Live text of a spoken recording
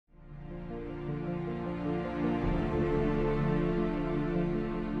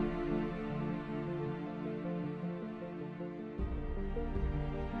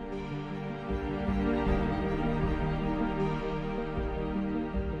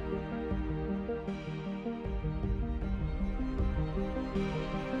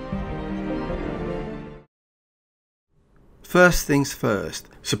First things first,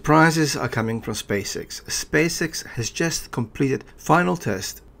 surprises are coming from SpaceX. SpaceX has just completed final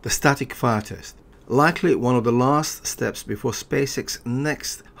test, the static fire test, likely one of the last steps before SpaceX's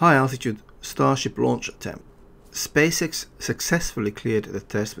next high-altitude Starship launch attempt. SpaceX successfully cleared the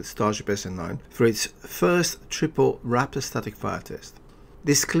test with Starship SN9 for its first triple Raptor static fire test.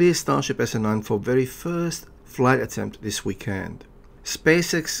 This clears Starship SN9 for very first flight attempt this weekend.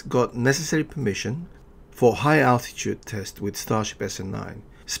 SpaceX got necessary permission for high-altitude test with Starship SN9.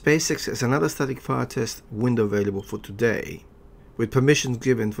 SpaceX has another static fire test window available for today, with permissions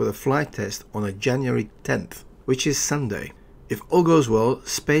given for the flight test on a January 10th, which is Sunday. If all goes well,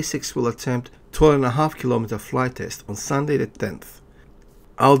 SpaceX will attempt 12.5 kilometer flight test on Sunday the 10th.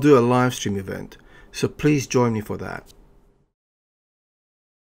 I'll do a live stream event, so please join me for that.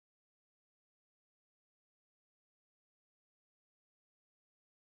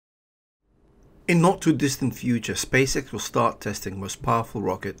 In not too distant future, SpaceX will start testing the most powerful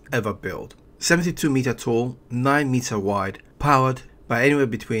rocket ever built. 72 meter tall, 9 meter wide, powered by anywhere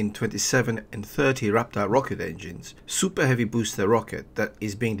between 27 and 30 Raptor rocket engines, Super Heavy booster rocket that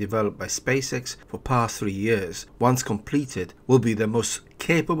is being developed by SpaceX for past 3 years, once completed, will be the most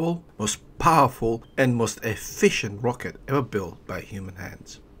capable, most powerful and most efficient rocket ever built by human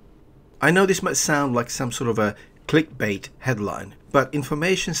hands. I know this might sound like some sort of a clickbait headline, but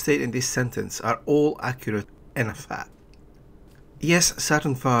information stated in this sentence are all accurate and a fact. Yes,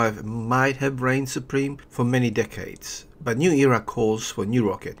 Saturn V might have reigned supreme for many decades, but new era calls for a new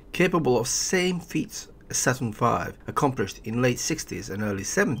rocket capable of same feats as Saturn V accomplished in late 60s and early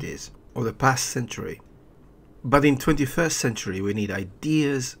 70s of the past century. But in 21st century we need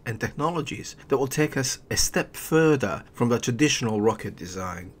ideas and technologies that will take us a step further from the traditional rocket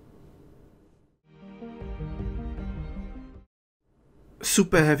design.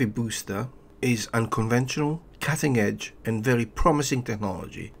 Super Heavy booster is unconventional, cutting-edge and very promising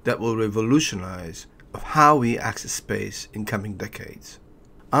technology that will revolutionize of how we access space in coming decades.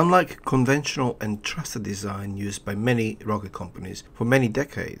 Unlike conventional and trusted design used by many rocket companies for many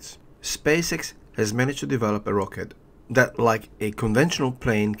decades, SpaceX has managed to develop a rocket that, like a conventional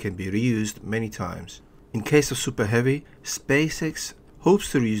plane, can be reused many times. In case of Super Heavy, SpaceX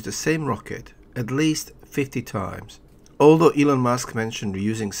hopes to reuse the same rocket at least 50 times. Although Elon Musk mentioned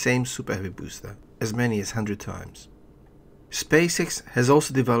reusing same Super Heavy booster as many as 100 times. SpaceX has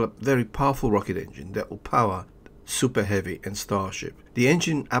also developed very powerful rocket engine that will power Super Heavy and Starship. The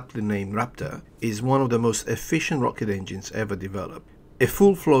engine, aptly named Raptor, is one of the most efficient rocket engines ever developed. A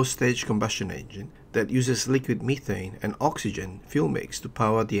full flow stage combustion engine that uses liquid methane and oxygen fuel mix to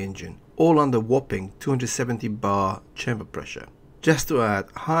power the engine, all under whopping 270 bar chamber pressure. Just to add,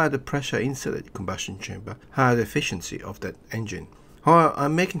 higher the pressure inside the combustion chamber, higher the efficiency of that engine. However,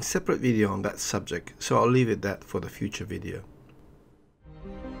 I'm making a separate video on that subject, so I'll leave it that for the future video.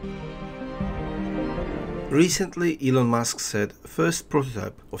 Recently, Elon Musk said first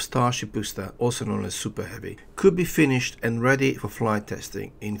prototype of Starship booster, also known as Super Heavy, could be finished and ready for flight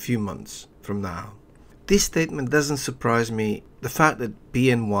testing in a few months from now. This statement doesn't surprise me. The fact that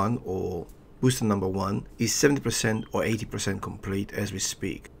BN1 or booster number 1 is 70% or 80% complete as we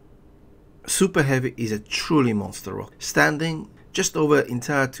speak. Super Heavy is a truly monster rocket, standing just over an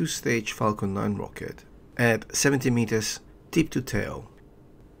entire two-stage Falcon 9 rocket at 70 meters tip to tail.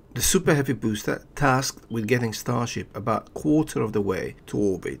 The Super Heavy booster, tasked with getting Starship about a quarter of the way to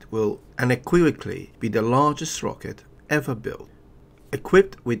orbit, will unequivocally be the largest rocket ever built.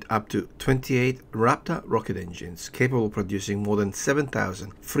 Equipped with up to 28 Raptor rocket engines capable of producing more than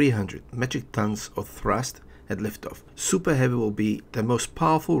 7,300 metric tons of thrust at liftoff, Super Heavy will be the most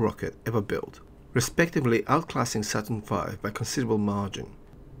powerful rocket ever built, respectively outclassing Saturn V by considerable margin.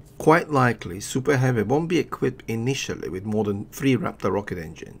 Quite likely, Super Heavy won't be equipped initially with more than 3 Raptor rocket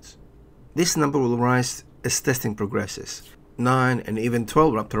engines. This number will rise as testing progresses. 9 and even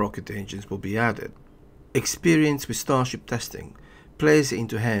 12 Raptor rocket engines will be added. Experience with Starship testing plays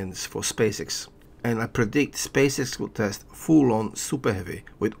into hands for SpaceX, and I predict SpaceX will test full-on Super Heavy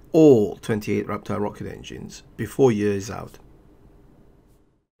with all 28 Raptor rocket engines before year is out.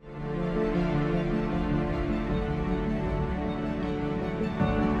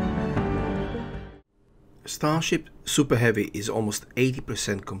 Starship Super Heavy is almost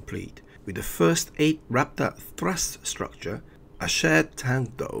 80% complete, with the first 8 Raptor thrust structure, a shared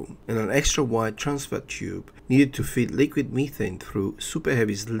tank dome, and an extra wide transfer tube needed to feed liquid methane through Super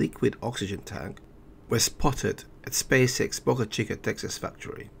Heavy's liquid oxygen tank were spotted at SpaceX Boca Chica, Texas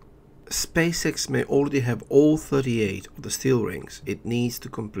factory. SpaceX may already have all 38 of the steel rings it needs to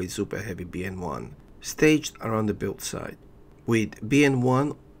complete Super Heavy BN1, staged around the build site, with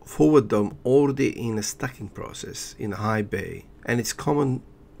BN1 forward dome already in a stacking process in a high bay, and its common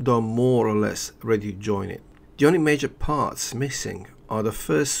dome more or less ready to join it. The only major parts missing are the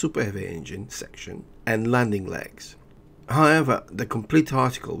first Super Heavy engine section and landing legs. However, the complete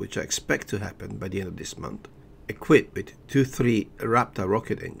article, which I expect to happen by the end of this month, equipped with 2-3 Raptor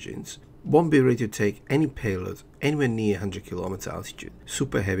rocket engines, won't be ready to take any payload anywhere near 100 km altitude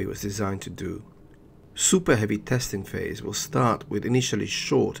Super Heavy was designed to do. Super Heavy testing phase will start with initially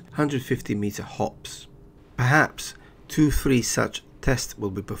short 150-meter hops. Perhaps 2-3 such tests will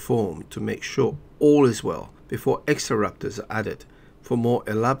be performed to make sure all is well before extra Raptors are added for more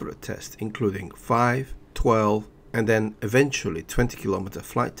elaborate tests, including 5, 12, and then eventually 20-kilometer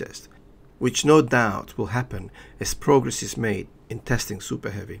flight test, which no doubt will happen as progress is made in testing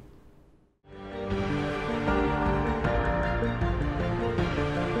Super Heavy.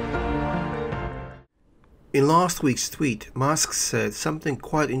 In last week's tweet, Musk said something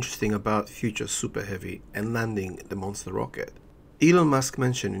quite interesting about future Super Heavy and landing the monster rocket. Elon Musk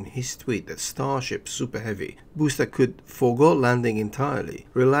mentioned in his tweet that Starship Super Heavy booster could forego landing entirely,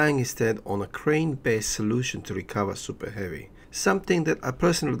 relying instead on a crane-based solution to recover Super Heavy. Something that I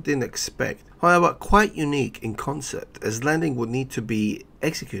personally didn't expect, however quite unique in concept, as landing would need to be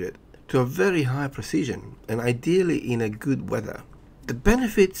executed to a very high precision and ideally in a good weather. The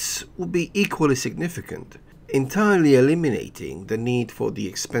benefits would be equally significant, entirely eliminating the need for the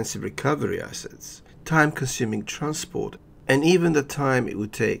expensive recovery assets, time-consuming transport, and even the time it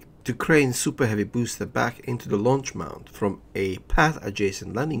would take to crane Super Heavy booster back into the launch mount from a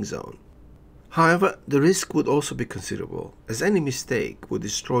path-adjacent landing zone. However, the risk would also be considerable, as any mistake would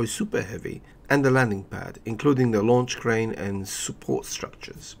destroy Super Heavy and the landing pad, including the launch crane and support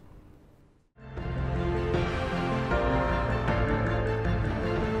structures.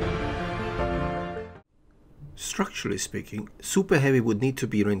 Structurally speaking, Super Heavy would need to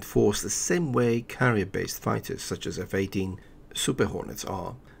be reinforced the same way carrier-based fighters such as F-18 Super Hornets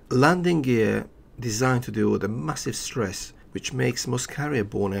are. Landing gear designed to deal with the massive stress which makes most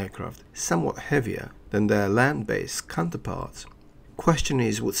carrier-borne aircraft somewhat heavier than their land-based counterparts. Question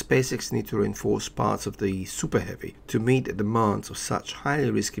is, would SpaceX need to reinforce parts of the Super Heavy to meet the demands of such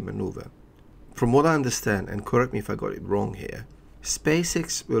highly risky maneuver? From what I understand, and correct me if I got it wrong here,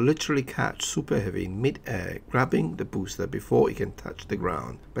 SpaceX will literally catch Super Heavy in mid-air, grabbing the booster before it can touch the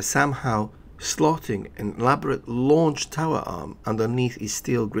ground, by somehow slotting an elaborate launch tower arm underneath its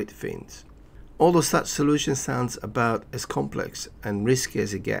steel grid fins. Although such solution sounds about as complex and risky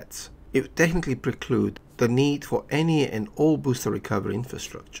as it gets, it would technically preclude the need for any and all booster recovery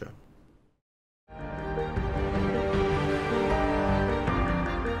infrastructure.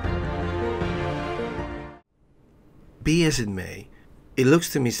 Be as it may, it looks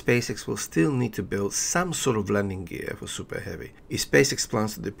to me SpaceX will still need to build some sort of landing gear for Super Heavy if SpaceX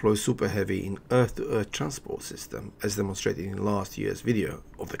plans to deploy Super Heavy in Earth-to-Earth transport system, as demonstrated in last year's video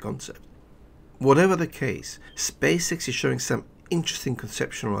of the concept. Whatever the case, SpaceX is showing some interesting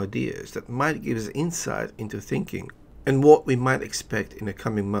conceptual ideas that might give us insight into thinking and what we might expect in the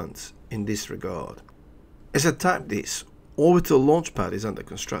coming months in this regard. As I type this, orbital launch pad is under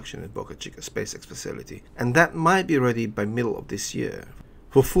construction at Boca Chica SpaceX facility, and that might be ready by middle of this year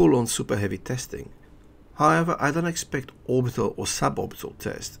for full-on Super Heavy testing. However, I don't expect orbital or suborbital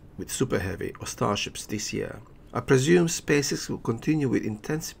tests with Super Heavy or Starships this year. I presume SpaceX will continue with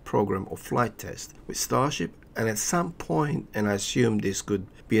intensive program of flight tests with Starship, and at some point, and I assume this could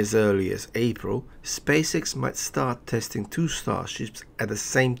be as early as April, SpaceX might start testing 2 Starships at the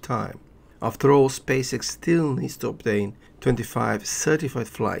same time. After all, SpaceX still needs to obtain 25 certified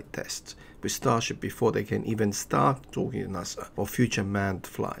flight tests with Starship before they can even start talking to NASA of future manned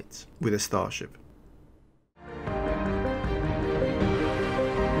flights with a Starship.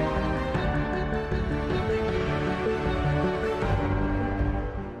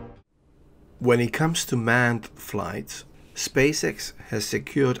 When it comes to manned flights, SpaceX has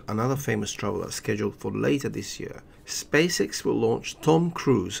secured another famous traveler scheduled for later this year. SpaceX will launch Tom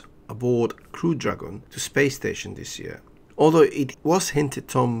Cruise aboard Crew Dragon to space station this year. Although it was hinted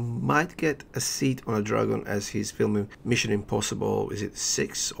Tom might get a seat on a Dragon as he's filming Mission Impossible, is it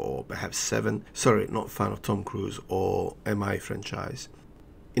 6 or perhaps 7? Sorry, not fan of Tom Cruise or MI franchise.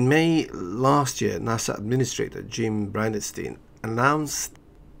 In May last year, NASA Administrator Jim Bridenstine announced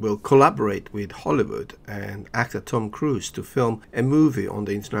will collaborate with Hollywood and actor Tom Cruise to film a movie on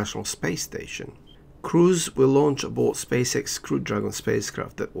the International Space Station. Cruise will launch aboard SpaceX Crew Dragon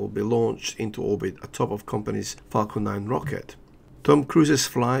spacecraft that will be launched into orbit atop of company's Falcon 9 rocket. Tom Cruise's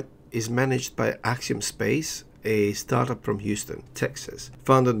flight is managed by Axiom Space, a startup from Houston, Texas,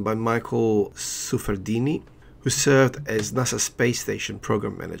 founded by Michael Sufferdini, who served as NASA Space Station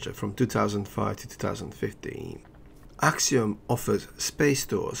Program Manager from 2005 to 2015. Axiom offers space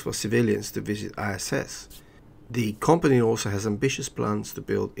tours for civilians to visit ISS. The company also has ambitious plans to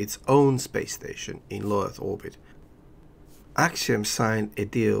build its own space station in low Earth orbit. Axiom signed a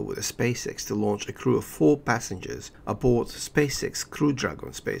deal with SpaceX to launch a crew of 4 passengers aboard SpaceX Crew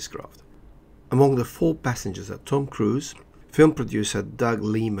Dragon spacecraft. Among the 4 passengers are Tom Cruise, film producer Doug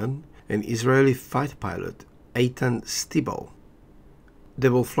Liman, and Israeli fighter pilot Eitan Stibal. They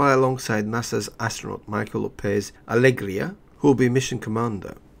will fly alongside NASA's astronaut Michael Lopez Alegria, who will be mission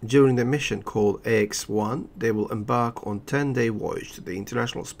commander. During the mission called AX-1, they will embark on a 10-day voyage to the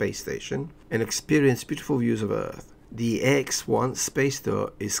International Space Station and experience beautiful views of Earth. The AX-1 space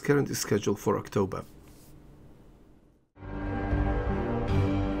tour is currently scheduled for October.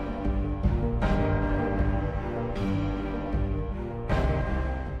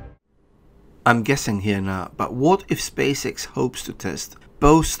 I'm guessing here now, but what if SpaceX hopes to test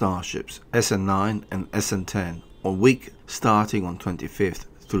both Starships SN9 and SN10 on week starting on 25th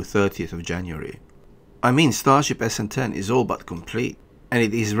through 30th of January? I mean, Starship SN10 is all but complete, and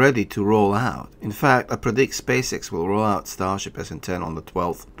it is ready to roll out. In fact, I predict SpaceX will roll out Starship SN10 on the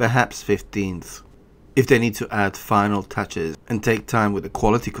 12th, perhaps 15th, if they need to add final touches and take time with the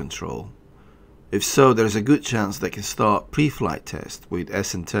quality control. If so, there is a good chance they can start pre-flight tests with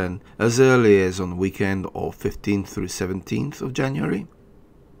SN10 as early as on the weekend of 15th through 17th of January.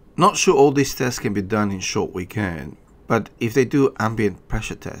 Not sure all these tests can be done in short weekend, but if they do ambient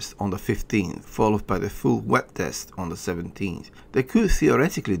pressure test on the 15th followed by the full wet test on the 17th, they could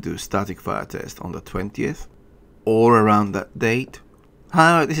theoretically do static fire test on the 20th or around that date.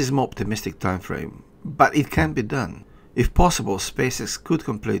 However, this is a more optimistic time frame, but it can be done. If possible, SpaceX could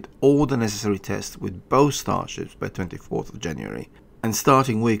complete all the necessary tests with both Starships by 24th of January, and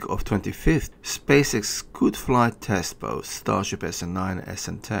starting week of 25th, SpaceX could flight test both Starship SN9 and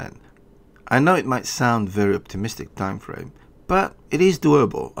SN10. I know it might sound very optimistic time frame, but it is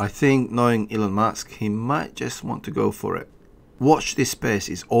doable. I think, knowing Elon Musk, he might just want to go for it. Watch this space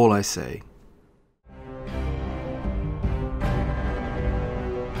is all I say.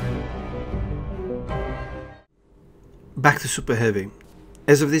 Back to Super Heavy.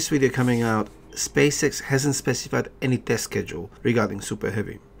 As of this video coming out, SpaceX hasn't specified any test schedule regarding Super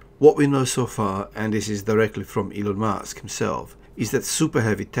Heavy. What we know so far, and this is directly from Elon Musk himself, is that Super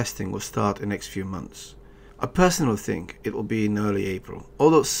Heavy testing will start in the next few months. I personally think it will be in early April.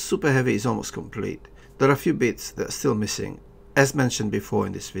 Although Super Heavy is almost complete, there are a few bits that are still missing, as mentioned before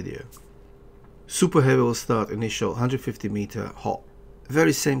in this video. Super Heavy will start initial 150-meter hop,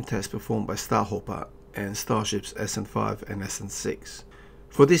 very same test performed by Starhopper and Starships SN5 and SN6.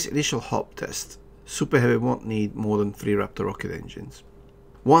 For this initial hop test, Super Heavy won't need more than 3 Raptor rocket engines.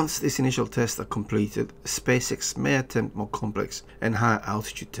 Once these initial tests are completed, SpaceX may attempt more complex and higher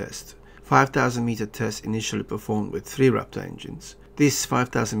altitude tests. 5,000 meter test initially performed with 3 Raptor engines. This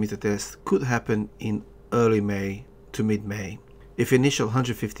 5,000 meter test could happen in early May to mid-May, if initial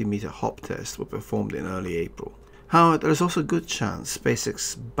 150 meter hop tests were performed in early April. However, there is also a good chance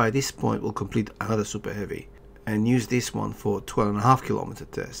SpaceX by this point will complete another Super Heavy and use this one for a 12.5 kilometer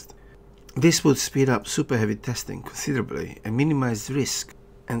test. This would speed up Super Heavy testing considerably and minimize risk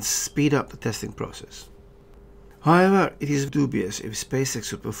and speed up the testing process. However, it is dubious if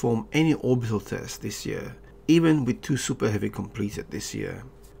SpaceX would perform any orbital tests this year, even with 2 Super Heavy completed this year,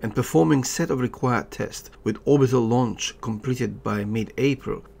 and performing set of required tests with orbital launch completed by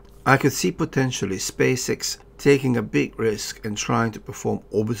mid-April. I could see potentially SpaceX taking a big risk and trying to perform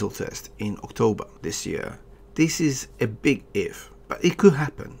orbital tests in October this year. This is a big if, but it could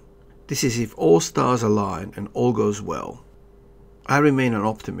happen. This is if all stars align and all goes well. I remain an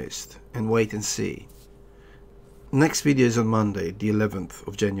optimist and wait and see. Next video is on Monday, the 11th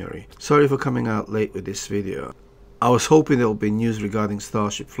of January. Sorry for coming out late with this video. I was hoping there will be news regarding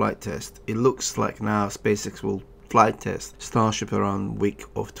Starship flight test. It looks like now SpaceX will flight test Starship around week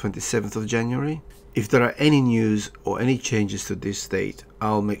of 27th of January. If there are any news or any changes to this date,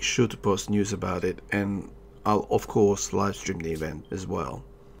 I'll make sure to post news about it, and I'll of course live stream the event as well.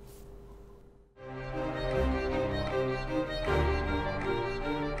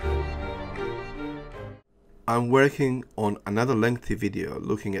 I'm working on another lengthy video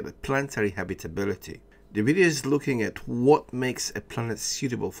looking at the planetary habitability. The video is looking at what makes a planet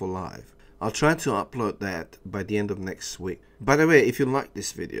suitable for life. I'll try to upload that by the end of next week. By the way, if you like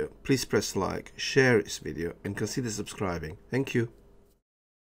this video, please press like, share this video and consider subscribing. Thank you.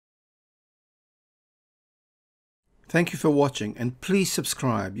 Thank you for watching, and please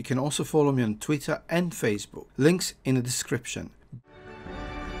subscribe. You can also follow me on Twitter and Facebook. Links in the description.